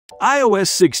iOS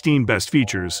 16 best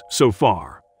features so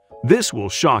far. This will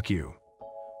shock you.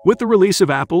 With the release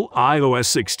of Apple iOS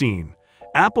 16,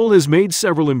 Apple has made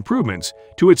several improvements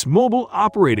to its mobile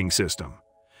operating system.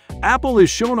 Apple has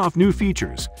shown off new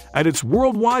features at its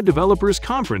Worldwide Developers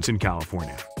Conference in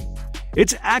California.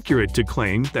 It's accurate to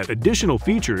claim that additional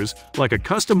features like a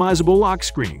customizable lock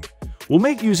screen will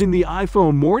make using the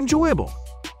iPhone more enjoyable.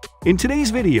 In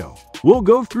today's video, we'll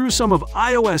go through some of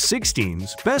iOS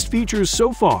 16's best features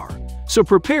so far, so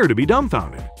prepare to be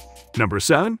dumbfounded. Number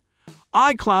 7.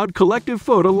 iCloud Collective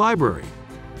Photo Library.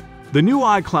 The new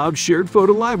iCloud Shared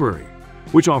Photo Library,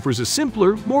 which offers a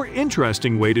simpler, more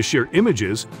interesting way to share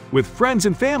images with friends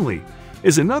and family,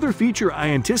 is another feature I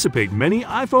anticipate many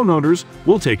iPhone owners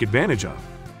will take advantage of.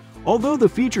 Although the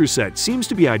feature set seems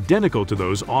to be identical to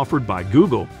those offered by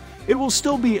Google, it will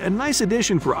still be a nice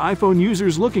addition for iPhone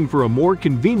users looking for a more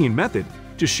convenient method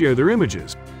to share their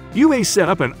images. You may set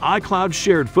up an iCloud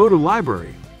Shared Photo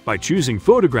Library by choosing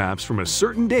photographs from a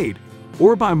certain date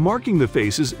or by marking the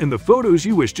faces in the photos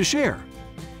you wish to share.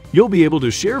 You'll be able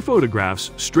to share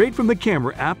photographs straight from the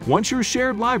camera app once your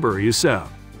shared library is set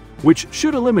up, which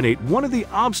should eliminate one of the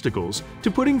obstacles to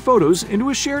putting photos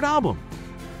into a shared album.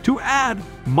 To add,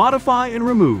 modify, and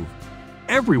remove,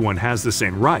 everyone has the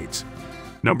same rights.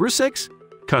 Number 6.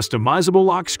 Customizable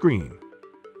Lock Screen.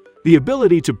 The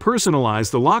ability to personalize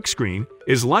the lock screen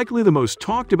is likely the most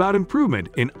talked about improvement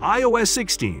in iOS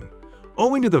 16,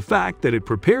 owing to the fact that it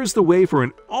prepares the way for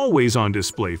an always-on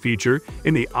display feature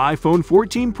in the iPhone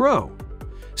 14 Pro.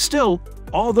 Still,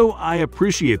 although I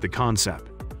appreciate the concept,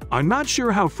 I'm not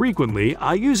sure how frequently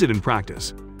I use it in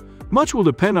practice. Much will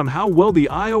depend on how well the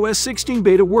iOS 16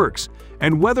 beta works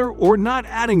and whether or not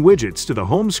adding widgets to the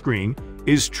home screen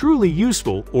is truly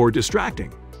useful or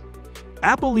distracting.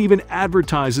 Apple even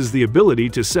advertises the ability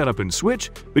to set up and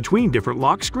switch between different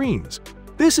lock screens.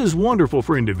 This is wonderful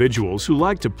for individuals who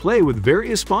like to play with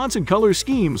various fonts and color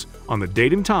schemes on the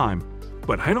date and time,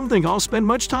 but I don't think I'll spend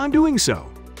much time doing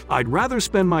so. I'd rather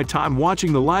spend my time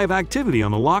watching the live activity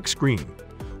on the lock screen,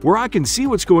 where I can see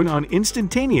what's going on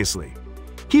instantaneously.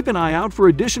 Keep an eye out for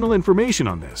additional information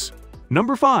on this.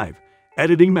 Number 5.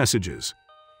 Editing Messages.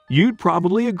 You'd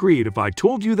probably agree if I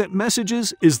told you that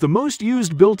Messages is the most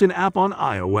used built-in app on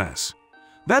iOS.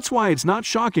 That's why it's not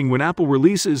shocking when Apple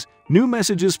releases new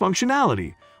Messages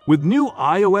functionality with new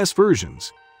iOS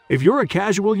versions. If you're a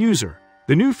casual user,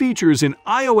 the new features in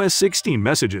iOS 16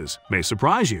 Messages may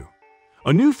surprise you.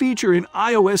 A new feature in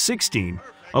iOS 16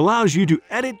 allows you to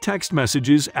edit text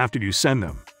messages after you send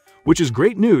them, which is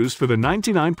great news for the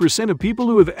 99% of people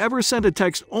who have ever sent a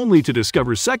text only to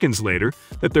discover seconds later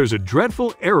that there's a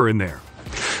dreadful error in there.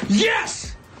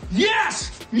 Yes!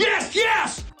 Yes! Yes!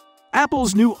 Yes!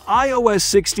 Apple's new iOS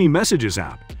 16 Messages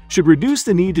app should reduce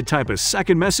the need to type a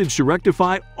second message to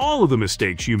rectify all of the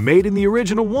mistakes you made in the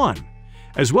original one,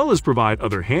 as well as provide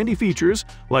other handy features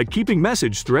like keeping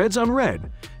message threads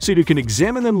unread so you can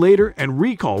examine them later and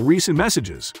recall recent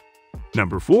messages.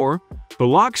 Number 4. The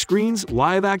lock screen's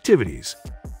live activities.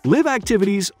 Live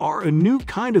activities are a new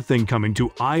kind of thing coming to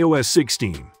iOS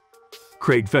 16.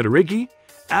 Craig Federighi,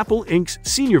 Apple Inc.'s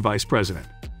Senior Vice President,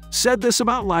 said this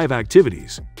about live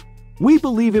activities. "We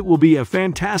believe it will be a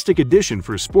fantastic addition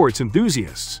for sports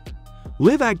enthusiasts.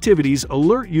 Live activities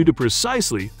alert you to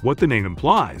precisely what the name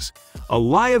implies, a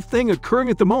live thing occurring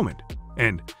at the moment,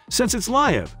 and since it's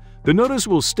live, the notice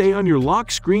will stay on your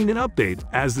lock screen and update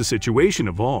as the situation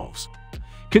evolves.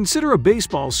 Consider a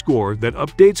baseball score that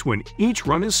updates when each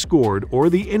run is scored or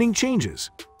the inning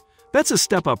changes. That's a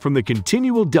step up from the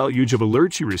continual deluge of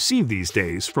alerts you receive these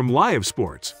days from live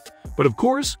sports. But of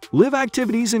course, live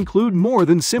activities include more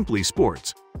than simply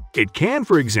sports. It can,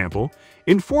 for example,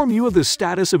 inform you of the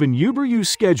status of an Uber you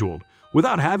scheduled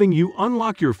without having you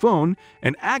unlock your phone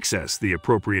and access the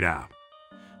appropriate app.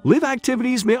 Live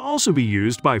activities may also be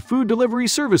used by food delivery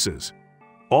services.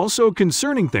 Also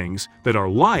concerning things that are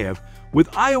live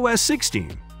with iOS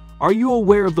 16, are you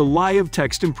aware of the live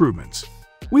text improvements?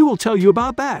 We will tell you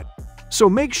about that, so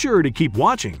make sure to keep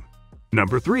watching.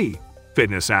 Number 3.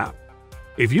 Fitness app.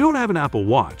 If you don't have an Apple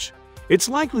Watch, it's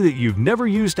likely that you've never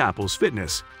used Apple's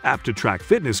Fitness app to track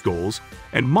fitness goals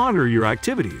and monitor your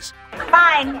activities.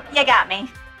 Fine, you got me.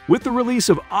 With the release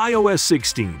of iOS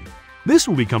 16, this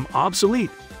will become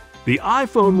obsolete. The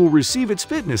iPhone will receive its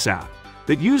Fitness app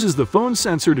that uses the phone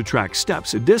sensor to track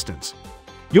steps at distance.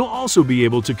 You'll also be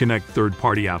able to connect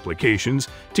third-party applications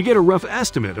to get a rough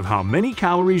estimate of how many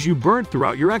calories you burnt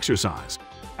throughout your exercise.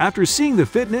 After seeing the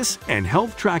fitness and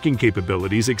health tracking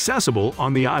capabilities accessible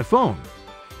on the iPhone,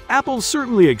 Apple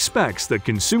certainly expects that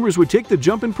consumers would take the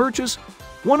jump and purchase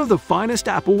one of the finest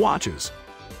Apple Watches.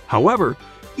 However,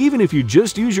 even if you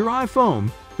just use your iPhone,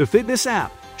 the fitness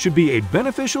app should be a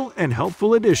beneficial and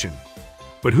helpful addition.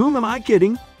 But whom am I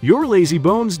kidding? Your lazy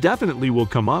bones definitely will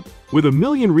come up with a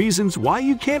million reasons why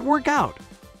you can't work out.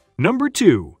 Number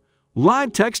 2.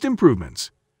 Live text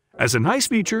improvements. As a nice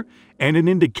feature and an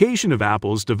indication of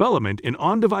Apple's development in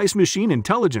on-device machine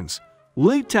intelligence,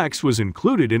 live text was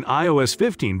included in iOS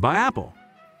 15 by Apple.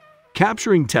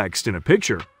 Capturing text in a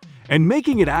picture and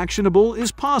making it actionable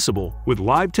is possible with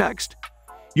live text.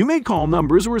 You may call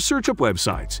numbers or search up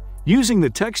websites using the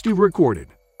text you've recorded.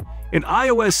 In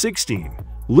iOS 16,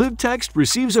 live text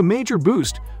receives a major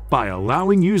boost by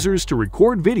allowing users to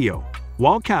record video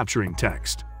while capturing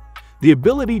text. The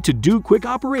ability to do quick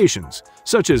operations,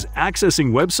 such as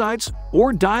accessing websites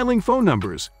or dialing phone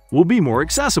numbers, will be more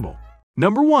accessible.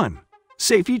 Number 1.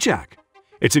 Safety check.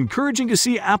 It's encouraging to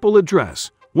see Apple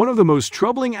address one of the most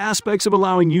troubling aspects of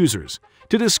allowing users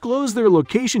to disclose their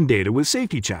location data with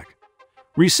Safety Check.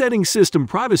 Resetting system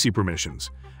privacy permissions,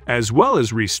 as well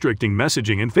as restricting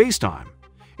messaging and FaceTime,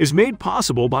 is made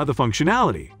possible by the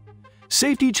functionality.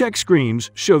 Safety Check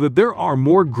screens show that there are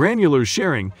more granular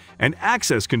sharing and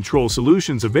access control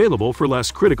solutions available for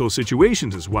less critical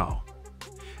situations as well.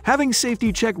 Having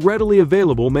Safety Check readily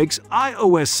available makes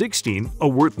iOS 16 a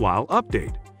worthwhile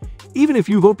update, even if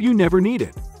you hope you never need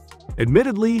it.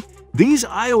 Admittedly, these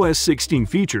iOS 16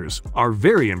 features are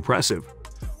very impressive.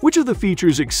 Which of the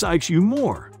features excites you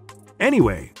more?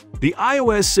 Anyway, the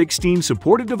iOS 16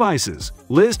 supported devices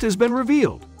list has been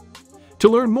revealed. To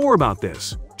learn more about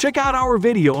this, check out our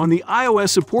video on the iOS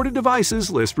supported devices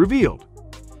list revealed.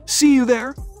 See you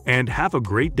there, and have a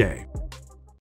great day.